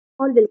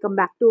All, welcome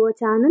back to our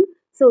channel.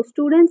 So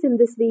students, in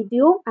this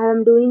video I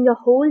am doing a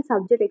whole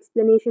subject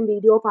explanation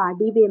video of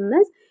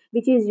Rdbms,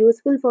 which is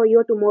useful for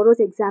your tomorrow's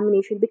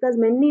examination, because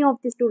many of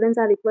the students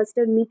are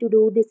requested me to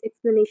do this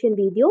explanation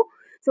video.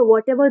 So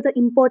whatever the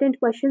important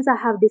questions I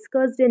have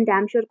discussed in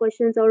damn sure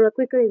questions or a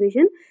quick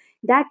revision,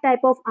 that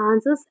type of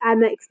answers I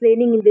am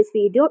explaining in this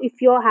video. If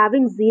you are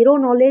having zero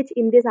knowledge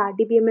in this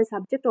Rdbms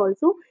subject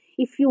also,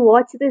 if you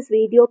watch this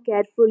video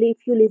carefully,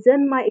 if you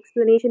listen my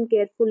explanation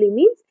carefully,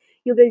 means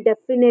you will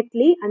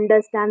definitely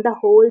understand the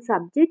whole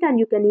subject and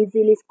you can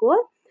easily score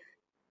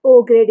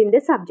O grade in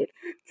this subject.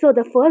 So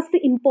the first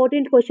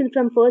important question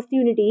from first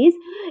unit is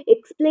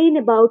explain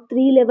about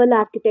three-level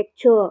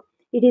architecture.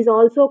 It is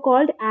also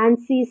called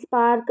ANSI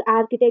Spark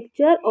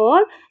architecture or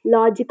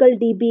logical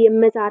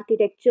DBMS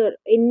architecture.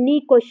 Any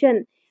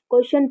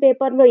question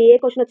పేపర్లో ఏ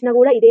question వచ్చినా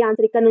కూడా ఇదే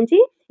answer, ఇక్కడ నుంచి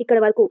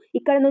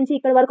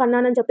ఇక్కడ వరకు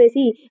అన్నానని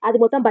చెప్పేసి అది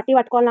మొత్తం బట్టి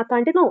పట్టుకోవాలి నాకు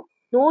అంటే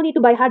no need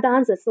to by heart the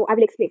answers. So I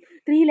will explain.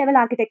 Three level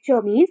architecture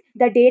means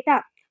the data,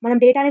 మనం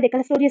డేటా అనేది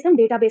ఎక్కడ స్టోర్ చేస్తాం,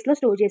 డేటాబేస్లో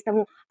స్టోర్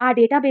చేస్తాము. ఆ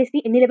డేటాబేస్ని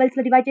ఎన్ని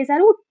లెవెల్స్లో డివైడ్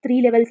చేశారు, 3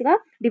 లెవెల్స్గా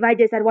డివైడ్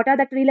చేశారు. What are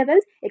the 3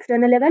 levels?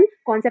 External level,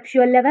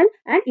 conceptual level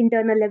and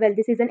internal level.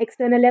 This is an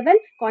external level,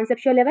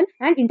 conceptual level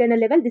and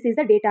internal level. This is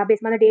the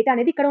database. మన డేటా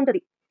అనేది ఇక్కడ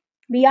ఉంటుంది.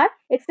 We are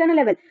external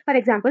level. For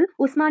example,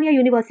 Usmania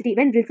University,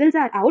 when results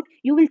are out,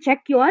 you will check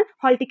your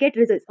hall ticket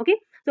results. Okay,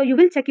 so you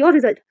will check your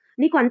result.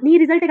 నీకు నీ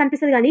result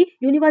కనిపిస్తుంది, కానీ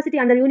university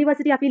under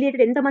university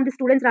affiliated ఎంతమంది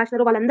students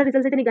రాసినారో వాళ్ళందరూ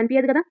results అయితే నీకు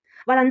కనిపించదు కదా.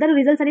 వాళ్ళందరూ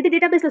రిజల్ట్స్ అనేది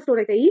డేటాబేస్లో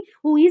స్టోర్ అవుతాయి.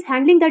 Who is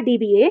handling the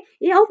DBA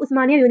of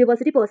Osmania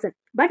university person.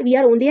 But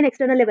we are only an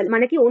external level.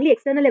 మనకి ఓన్లీ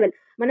ఎక్స్టర్నల్ లెవెల్,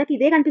 మనకి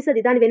ఇదే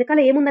కనిపిస్తుంది, దాని వెనకాల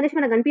ఏముందనేసి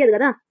మనకు కనిపించదు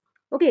కదా.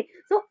 ఓకే,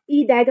 సో ఈ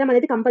డయాగ్రామ్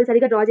అనేది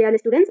కంపల్సరీగా డ్రా చేయాలి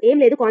స్టూడెంట్స్. ఏం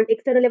లేదు,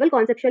 external level,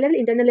 conceptual level,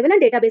 internal level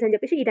and database అని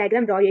చెప్పేసి ఈ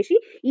డయాగ్రామ్ డ్రా చేసి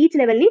ఈచ్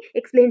లెవెల్ని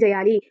ఎక్స్ప్లెయిన్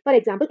చేయాలి. ఫర్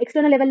ఎగ్జాంపుల్,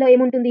 ఎక్స్టర్నల్ లెవెల్లో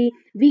ఏముంటుంది?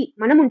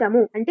 మనం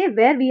ఉంటాము అంటే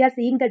wear we are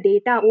seeing the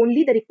data,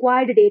 only the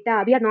required data.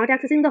 We are not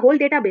accessing the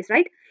whole database,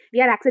 right?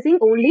 We are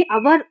accessing only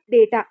our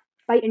data.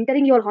 By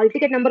entering your hall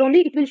ticket number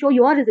only, it will show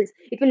your results.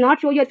 It will not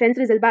show your friend's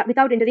result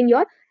without entering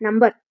your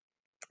number.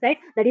 Right,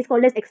 that is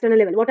called as external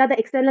level. What are the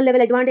external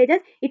level advantages?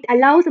 It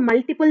allows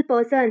multiple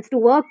persons to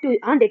work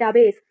on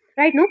database,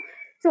 right? No,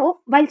 so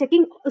while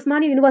checking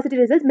Usmania University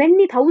results,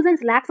 many thousands,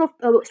 lakhs of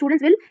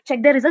students will check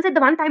their results at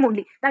the one time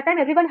only. That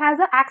time everyone has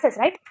the access,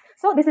 right?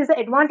 So this is the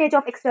advantage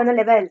of external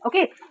level.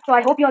 Okay, so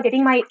I hope you are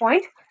getting my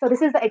point. So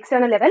this is the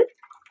external level,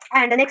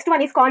 and the next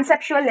one is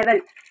conceptual level.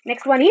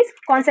 Next one is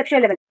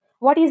conceptual level.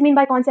 What is mean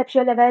by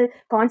conceptual level?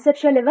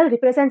 Conceptual level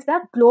represents the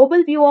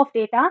global view of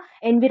data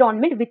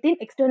environment within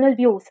external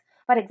views.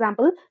 For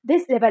example,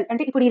 this level, and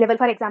ఇప్పుడు ఈ level,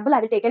 for example,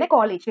 I will take in a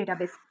college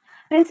database.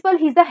 Principal,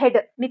 he is the head.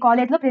 మీ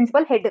కాలేజ్లో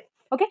principal head.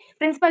 Okay,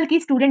 ప్రిన్సిపల్కి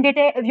student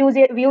data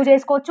view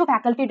చేసుకోవచ్చు,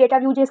 faculty data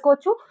view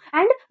చేసుకోవచ్చు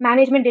and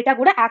management data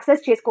కూడా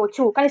access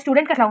చేసుకోవచ్చు. కానీ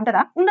స్టూడెంట్కి అట్లా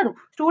ఉంటుందా? ఉండదు.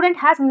 Student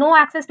has no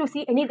access to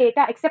see any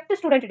data except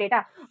student data.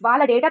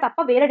 వాళ్ళ డేటా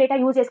తప్ప వేరే డేటా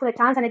యూజ్ చేసుకునే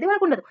ఛాన్స్ అనేది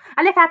వాళ్ళకు ఉండదు.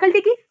 అలాగే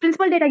ఫ్యాకల్టీకి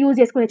ప్రిన్సిపల్ డేటా యూజ్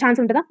చేసుకునే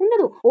ఛాన్స్ ఉంటుందా?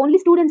 ఉండదు. ఓన్లీ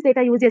స్టూడెంట్స్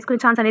డేటా యూజ్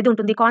చేసుకునే ఛాన్స్ అనేది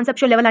ఉంటుంది.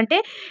 కాన్సెప్చువల్ లెవెల్ అంటే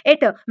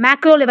ఎట్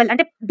మ్యాక్రో లెవెల్,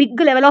 అంటే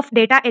big level of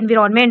data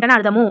environment అని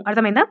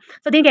అర్థమైందా?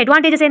 సో దీనికి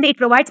అడ్వాంటేజెస్ ఏంటి?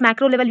 It provides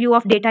macro level view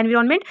of data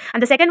environment.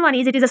 And the second one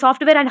is it is a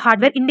software and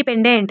hardware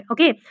independent.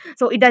 Okay,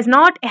 so it does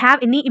not have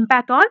any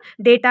impact on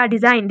data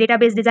design.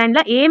 Database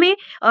డిజైన్లో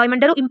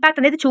ఏమంటారు impact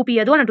అనేది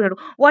చూపియదు అని అంటున్నారు.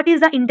 What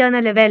is the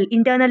internal level?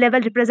 Internal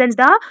level represents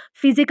the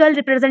physical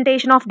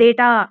representation of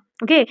data.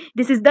 Okay,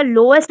 this is the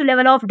lowest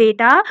level of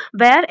data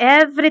where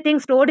everything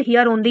stored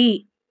here only.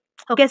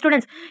 Okay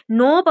students,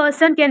 no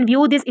person can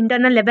view this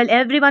internal level.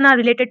 Everyone are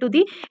related to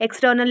the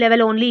external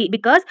level only,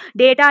 because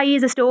data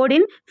is stored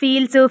in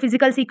fields,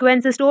 physical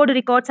sequences, stored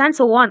records and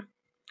so on.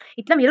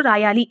 ఇట్లా మీరు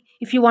రాయాలి.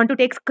 If you want to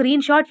take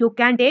screen shot you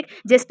can take.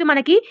 Just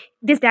మనకి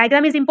this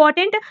diagram is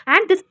important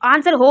and this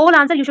answer, whole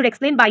answer you should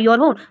explain by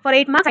your own for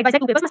 8 marks, side by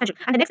side 2 papers must answer.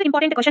 And the next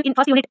important question in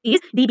first unit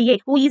is DBA.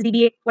 Who is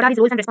DBA? What are his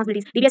roles and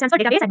responsibilities? DBA stands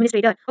for database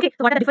administrator. Okay,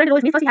 so what are the different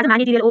roles? Means first he has a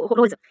managerial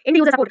roles. End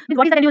user support means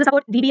what is the end user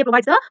support? DBA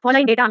provides the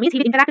following data, means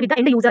he will interact with the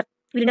end user.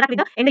 He will interact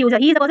with the end user.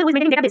 He is the person who is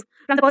maintaining database.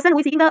 From the person who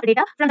is seeking the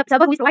data, from the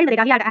server who is providing the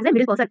data, he acts as a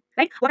middle person,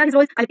 right? What are his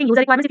roles? Collecting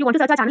user requirements. If you want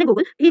to search a channel in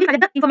Google, he will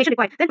collect the information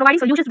required, then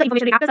providing solutions to the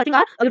information. After searching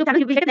our YouTube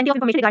channel, you will get plenty of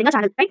information regarding the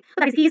channel, right? So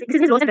that is this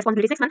is his roles and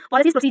responsibilities. Next one,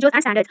 policies, procedures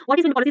and standards. What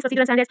is in policies,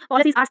 procedures and standards?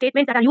 Policies are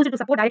statements that are used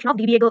to support direction of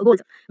DBA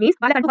goals. Means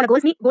వాళ్ళకంటూ వాళ్ళ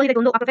goals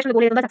ఏదైతే ఉందో, ఆ professional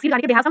goal ఏదైతే ఉందో succeed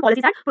కానికి they have some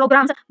policies and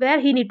programs where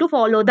he need to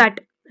follow that,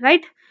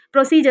 right?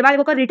 Procedure,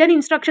 వాళ్ళకి ఒక return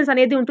instructions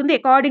అనేది ఉంటుంది.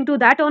 According to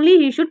that only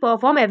he should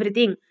perform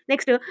everything.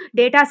 Next,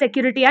 data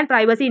security and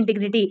privacy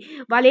integrity.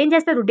 వాళ్ళు ఏం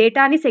చేస్తారు?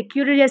 డేటాని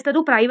secure చేస్తారు,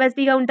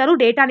 ప్రైవసీగా ఉంటారు.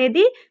 డేటా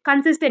అనేది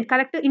consistent,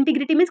 correct.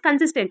 Integrity means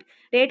consistent.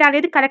 Data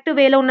అనేది కరెక్ట్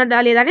వేలో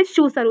ఉన్నదా లేదా అనేది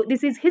చూస్తారు.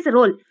 This is his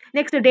role.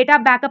 Next, data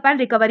backup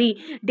and recovery.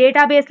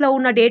 డేటాబేస్లో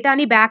ఉన్న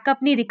డేటాని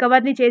బ్యాకప్ని,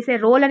 రికవర్ని చేసే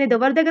రోల్ అనేది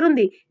ఎవరి దగ్గర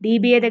ఉంది?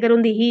 DBA దగ్గర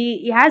ఉంది. He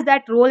has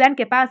that role and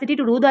capacity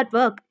to do that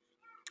work.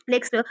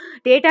 Next,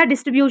 data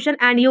distribution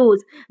and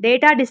use.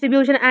 Data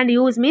distribution and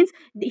use means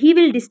he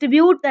will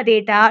distribute the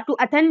data to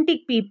authentic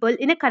people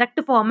in a correct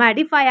format.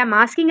 If I am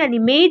asking an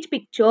image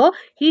picture,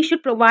 he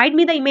should provide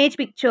me the image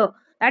picture.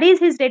 That is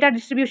his data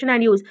distribution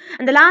and use.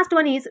 And the last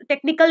one is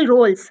technical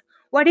roles.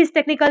 What is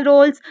technical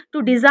roles?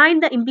 To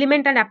design the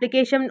implement and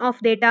application of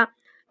data,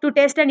 to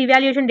test and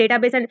evaluation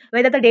database, and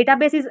whether the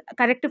database is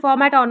correct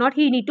format or not,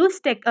 he need to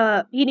check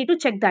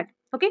that.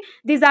 Okay,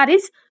 these are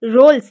his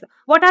roles.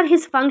 What are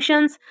his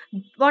functions?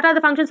 What are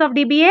the functions of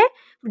DBA?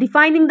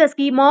 Defining the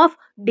scheme of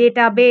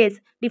database.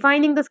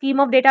 Defining the scheme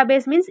of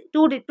database means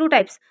two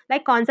types,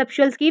 like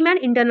conceptual scheme and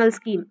internal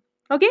scheme.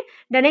 Okay,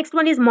 the next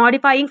one is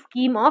modifying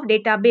scheme of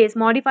database.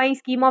 Modifying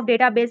scheme of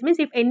database means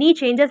if any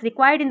changes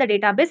required in the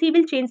database, he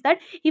will change that,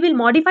 he will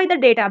modify the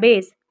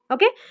database.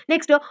 Okay,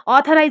 next,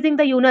 authorizing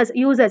the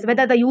users,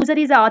 whether the user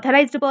is a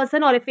authorized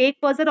person or a fake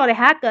person or a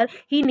hacker,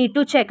 he need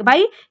to check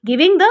by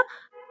giving the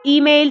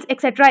emails,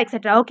 etc.,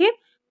 etc. Okay,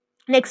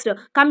 next,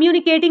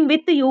 communicating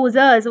with the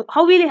users.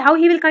 How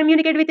he will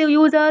communicate with the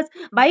users?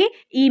 By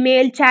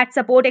email, chat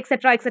support,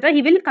 etc., etc.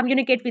 He will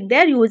communicate with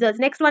their users.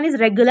 Next one is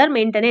regular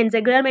maintenance.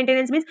 Regular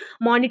maintenance means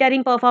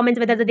monitoring performance,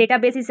 whether the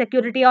database is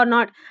security or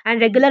not, and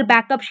regular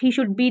backup he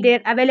should be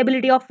there.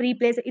 Availability of free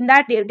place in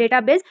that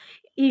database,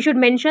 he should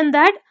mention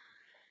that.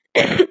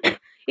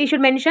 He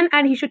should mention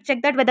and he should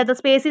check that whether the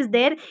space is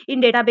there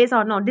in database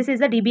or not. This is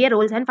the DBA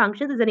roles and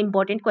functions. This is an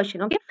important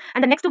question. Okay,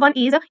 and the next one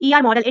is a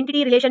ER model,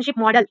 entity relationship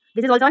model.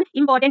 This is also an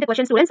important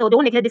question, students, so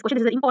don't neglect this question.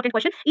 This is an important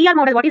question. ER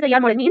model. What is the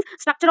ER model? Means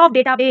structure of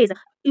database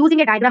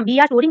using a diagram. We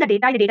are storing the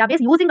data in a database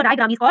using a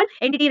diagram is called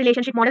entity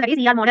relationship model. That is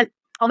ER model.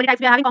 How many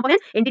types we are having?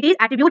 Components, entities,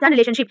 attributes, and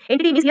relationship.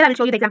 Entity means, here I will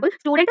show you the example: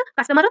 student,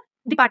 customer,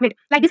 department.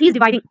 Like this, he is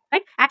dividing,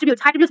 right?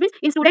 Attributes. Attributes means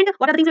in student,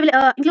 what are the things we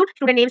will include?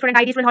 Student name, student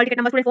ID, student hall ticket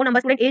number, student phone number,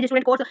 student age,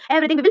 student course.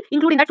 Everything we will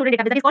include in that student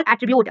database. That is called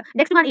attribute.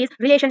 Next one is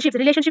relationships.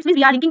 Relationships means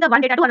we are linking the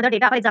one data to another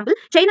data. For example,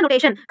 chain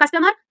notation.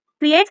 Customer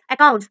creates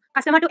accounts.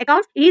 Customer to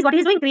accounts is what he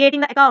is doing, creating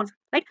the accounts,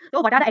 right?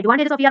 So what are the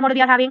advantages of ER model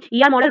we are having?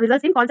 ER model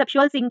results in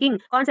conceptual thinking,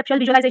 conceptual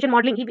visualization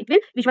modeling. It will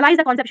visualize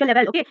the conceptual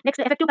level. Okay, next,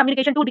 effective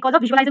communication tool because of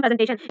visualizing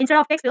presentation. Instead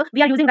of text,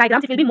 we are using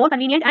diagrams. It will be more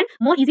convenient and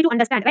more easy to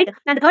understand, right?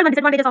 And the third one,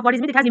 disadvantages of what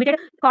is means, it has limited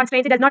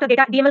constraints. It does not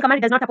data DML command,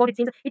 it does not support, it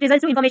seems. It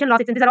results to information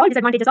loss. These are all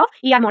disadvantages of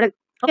ER model.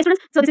 Okay,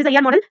 students, so this is the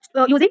ER model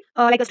using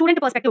like a student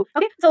perspective.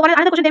 Okay, so what are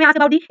another question they may ask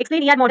about the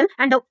explain ER model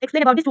and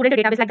explain about the student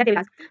database, like that they will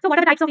ask. So what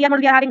are the types of ER model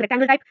we are having?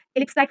 Rectangle type,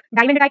 ellipse type,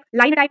 diamond type,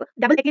 line type,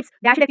 double ellipse,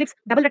 dashed ellipse,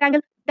 double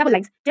rectangle, double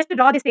lines. Just to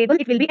draw this table,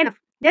 it will be enough.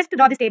 Just to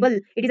draw this table,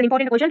 it is an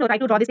important question. So try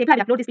to draw this table. I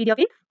will upload this PDF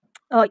in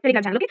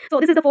Telegram channel. Okay, so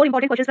this is the 4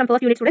 important questions from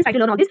first unit, students. Try to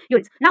learn all these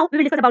units. Now we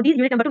will discuss about the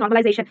unit number 2,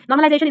 normalization.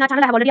 Normalization in our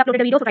channel I have already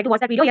uploaded a video, so try to watch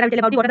that video. Here I will tell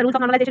about what are the rules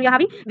of normalization we are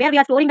having, where we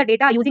are storing the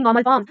data using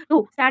normal forms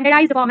to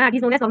standardized format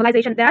is known as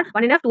normalization. There are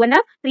 1NF,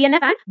 2NF,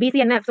 3NF, and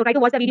BCNF. So try to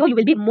watch the video. You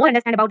will be more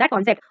understand about that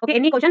concept. Okay,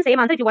 any question, same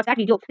answer if you watch that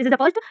video. This is the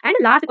first and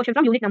last question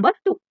from unit number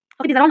 2.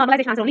 Okay, these are all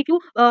normalization answer. Only if you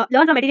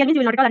learn from material means you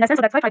will not at all understand.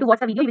 So that's why try to watch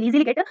the video. You will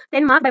easily get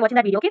 10 marks by watching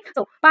that video. Okay,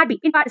 so part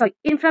B.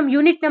 In from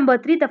unit number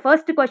 3, the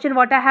first question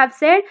what I have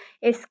said,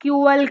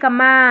 SQL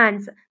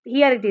commands.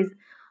 Here it is.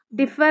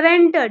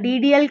 Different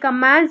DDL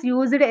commands,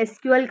 used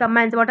SQL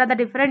commands. What are the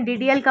different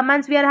DDL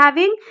commands we are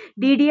having?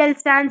 DDL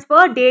stands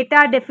for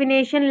data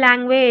definition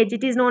language.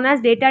 It is known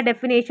as data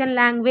definition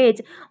language.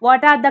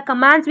 What are the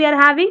commands we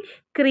are having?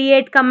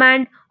 Create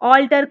command,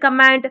 alter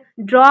command,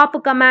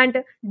 drop command,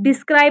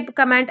 describe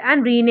command,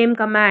 and rename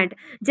command.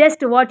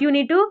 Just what you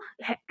need to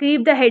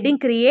keep the heading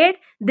create.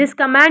 This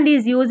command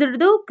is used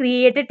to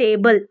create a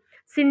table.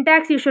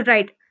 Syntax you should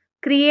write.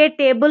 Create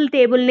table,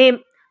 table name.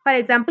 For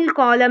example,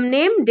 column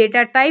name,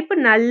 data type,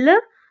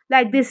 null,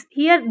 like this.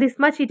 Here, this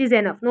much it is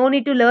enough. No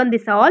need to learn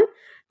this all.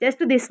 Just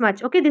this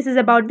much. Okay, this is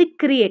about the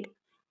create.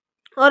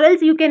 Or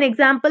else you can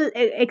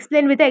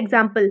explain with an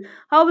example.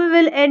 How we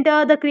will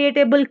enter the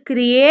creatable?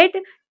 Create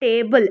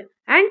table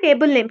and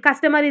table name.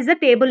 Customer is the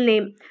table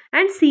name.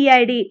 And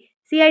CID.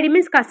 CID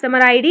means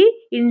customer ID,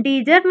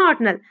 integer, not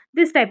null.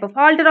 This type of.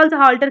 Alter also,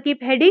 alter,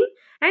 keep heading.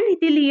 And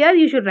till here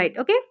you should write.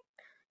 Okay.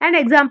 And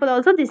example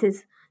also this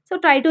is. So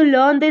try to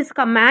learn this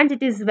command.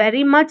 It is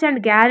very much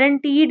and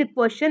guaranteed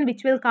question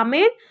which will come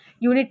in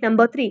unit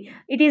number 3.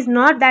 It is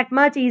not that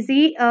much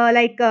easy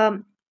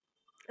not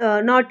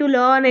to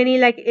learn any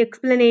like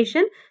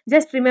explanation.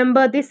 Just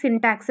remember this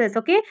syntaxes.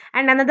 Okay,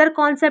 and another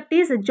concept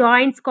is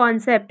joins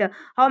concept.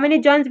 How many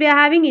joins we are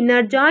having?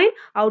 Inner join,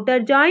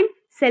 outer join,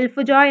 self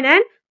join,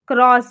 and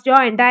cross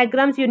join.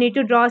 Diagrams you need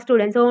to draw,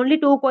 students. So only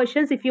 2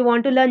 questions. If you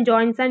want to learn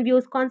joins and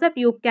views concept,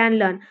 you can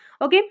learn.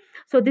 Okay,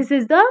 so this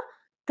is the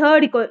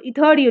third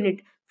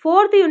unit.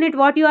 Fourth unit,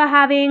 what you are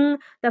having?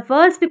 The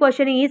first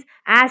question is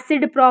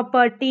acid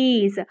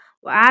properties.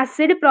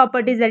 Acid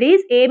properties, that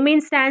is, A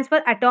means stands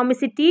for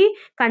atomicity,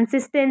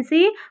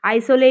 consistency,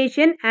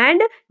 isolation,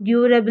 and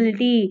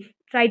durability.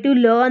 Try to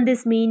learn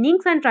these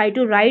meanings and try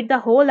to write the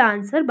whole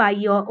answer by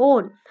your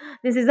own.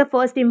 This is the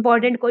first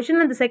important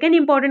question. And the second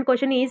important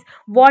question is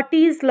what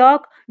is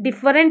lock?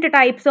 Different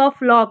types of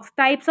locks.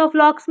 Types of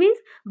locks means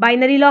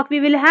binary lock we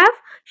will have,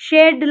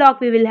 shared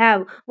lock we will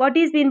have. What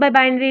is mean by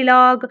binary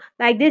lock?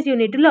 Like this you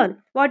need to learn.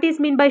 What is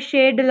mean by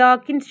shared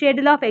lock? In shared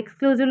lock,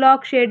 exclusive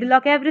lock, shared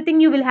lock, everything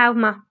you will have,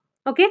 ma.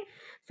 Okay,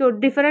 So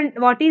different,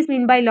 what is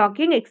mean by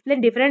locking?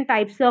 Explain different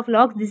types of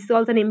locks. This is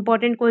also an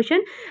important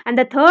question. And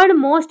the third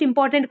most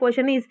important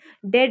question is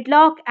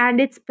deadlock and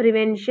its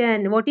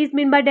prevention. What is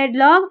mean by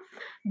deadlock?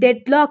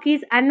 Deadlock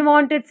is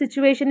unwanted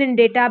situation in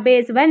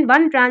database when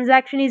one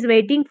transaction is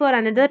waiting for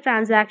another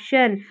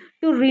transaction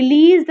to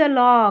release the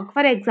lock.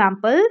 For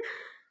example,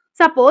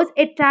 suppose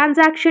a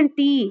transaction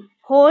T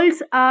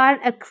holds an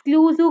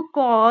exclusive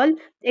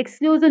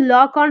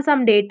lock on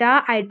some data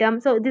item.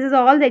 So this is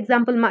all the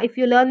example. If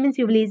you learn means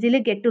you will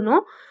easily get to know.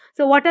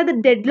 So what are the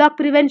deadlock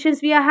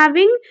preventions we are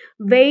having?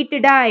 Wait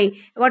die.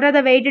 What are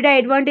the wait die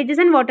advantages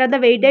and what are the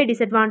wait die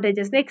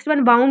disadvantages? Next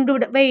one, bound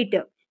wait.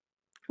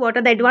 What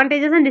are the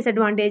advantages and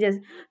disadvantages?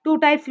 Two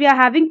types we are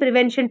having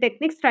prevention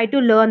techniques. Try to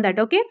learn that.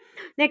 Okay,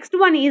 next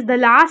one is the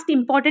last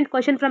important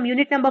question from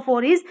unit number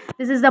 4 is,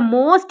 this is the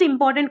most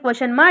important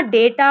question ma,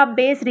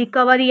 database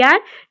recovery and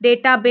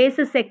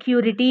database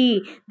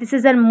security. This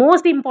is the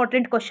most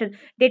important question.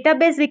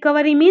 Database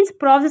recovery means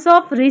process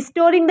of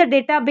restoring the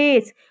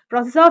database.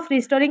 Process of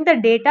restoring the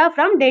data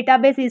from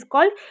database is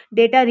called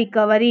data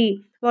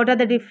recovery. What are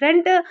the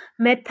different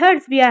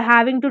methods we are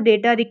having to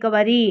data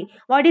recovery?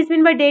 What is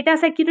meant by data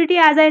security?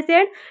 As I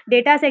said,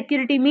 data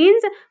security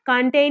means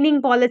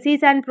containing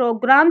policies and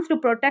programs to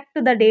protect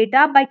the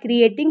data by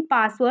creating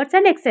passwords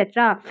and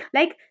etc.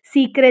 Like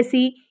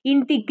secrecy,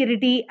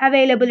 integrity,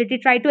 availability.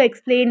 Try to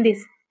explain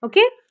this.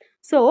 Okay,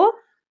 so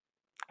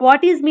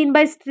what is mean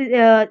by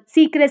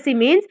secrecy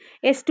means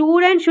a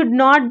student should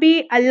not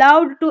be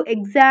allowed to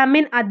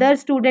examine other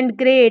student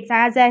grades.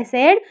 As I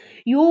said,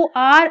 you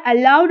are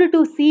allowed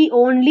to see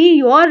only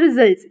your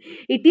results.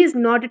 It is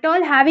not at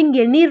all having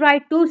any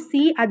right to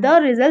see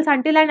other results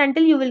until and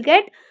until you will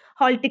get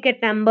hall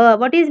ticket number.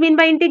 What is mean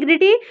by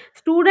integrity?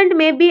 Student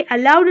may be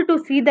allowed to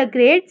see the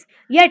grades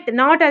yet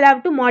not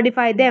allowed to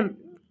modify them.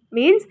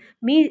 Means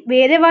మీ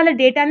వేరే వాళ్ళ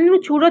డేటాని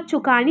నువ్వు చూడొచ్చు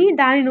కానీ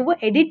దాన్ని నువ్వు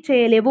edit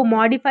చేయలేవు,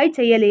 modify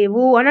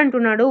చేయలేవు అని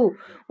అంటున్నాడు.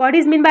 What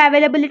is mean by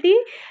availability?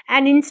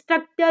 An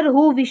instructor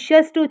who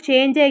wishes to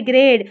change A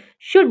grade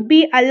should be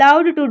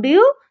allowed to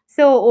do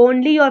so.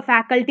 Only your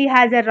faculty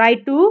has a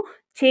right to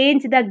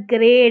change the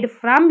grade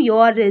from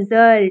your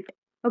result.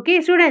 Okay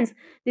students,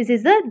 this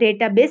is the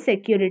database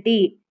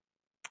security.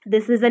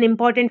 This is an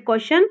important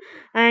question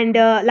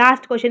and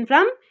last question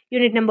from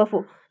unit number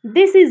 4.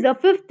 This is the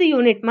 5th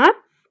unit mark.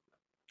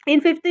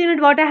 In 5th unit,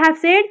 what I have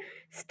said,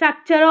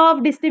 structure of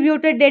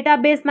distributed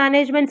database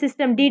management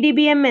system,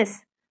 Rdbms.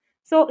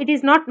 So it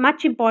is not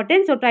much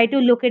important, so try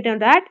to look at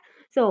that.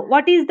 So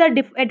what is the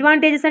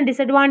advantages and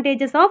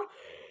disadvantages of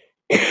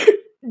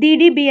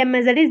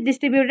Rdbms, that is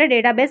distributed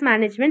database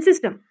management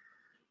system?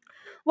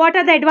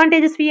 What are the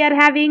advantages we are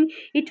having?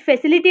 It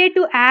facilitates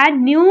to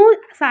add new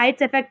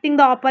sites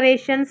affecting the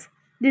operations.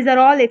 These are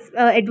all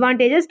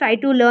advantages. Try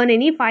to learn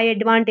any 5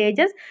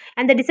 advantages.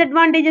 And the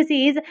disadvantages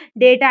is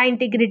data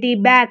integrity,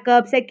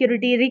 backup,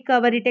 security,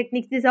 recovery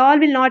techniques. This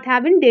all will not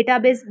have in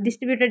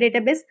distributed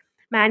database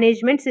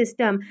management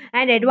system.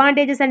 And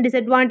advantages and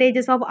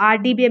disadvantages of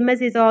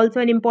Rdbms is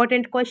also an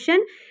important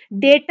question.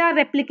 Data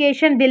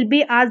replication will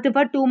be asked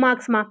for 2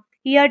 marks.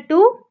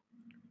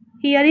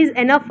 Here is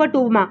enough for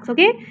 2 marks.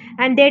 Okay,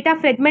 and data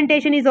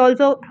fragmentation is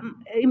also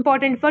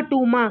important for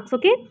 2 marks.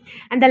 Okay,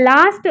 and the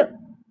last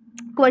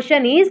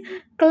question is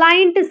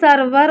client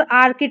server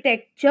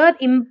architecture,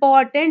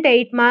 important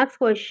 8 marks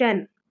question.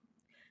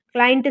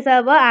 Client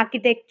server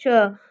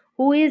architecture.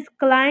 Who is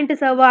client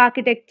server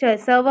architecture?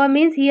 Server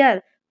means here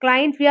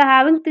client, we are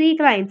having 3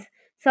 clients.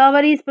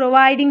 Server is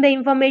providing the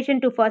information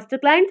to first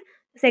client,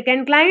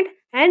 second client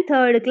and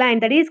third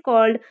client. That is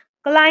called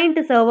client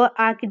server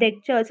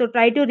architecture. So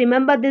try to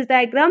remember this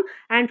diagram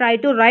and try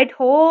to write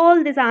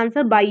whole this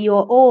answer by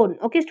your own.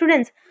 Okay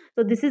students,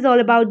 so this is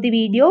all about the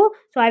video.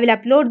 So I will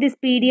upload this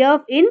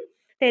PDF in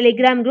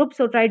Telegram group,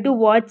 so try to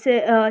watch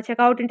check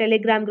out in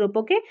Telegram group.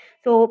 Okay,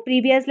 so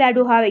previously I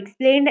do have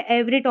explained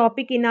every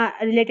topic in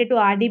related to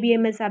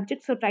Rdbms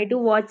subject, so try to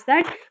watch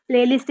that.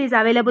 Playlist is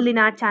available in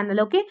our channel.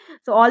 Okay,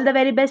 so all the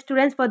very best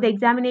students for the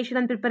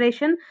examination and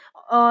preparation.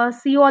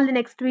 See you all in the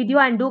next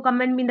video, and do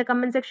comment me in the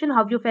comment section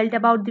how you felt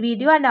about the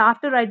video, and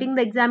after writing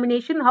the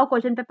examination how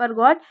question paper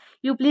got,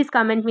 you please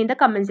comment me in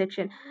the comment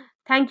section.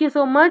 Thank you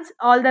so much.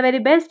 All the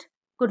very best.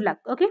 Good luck.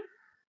 Okay.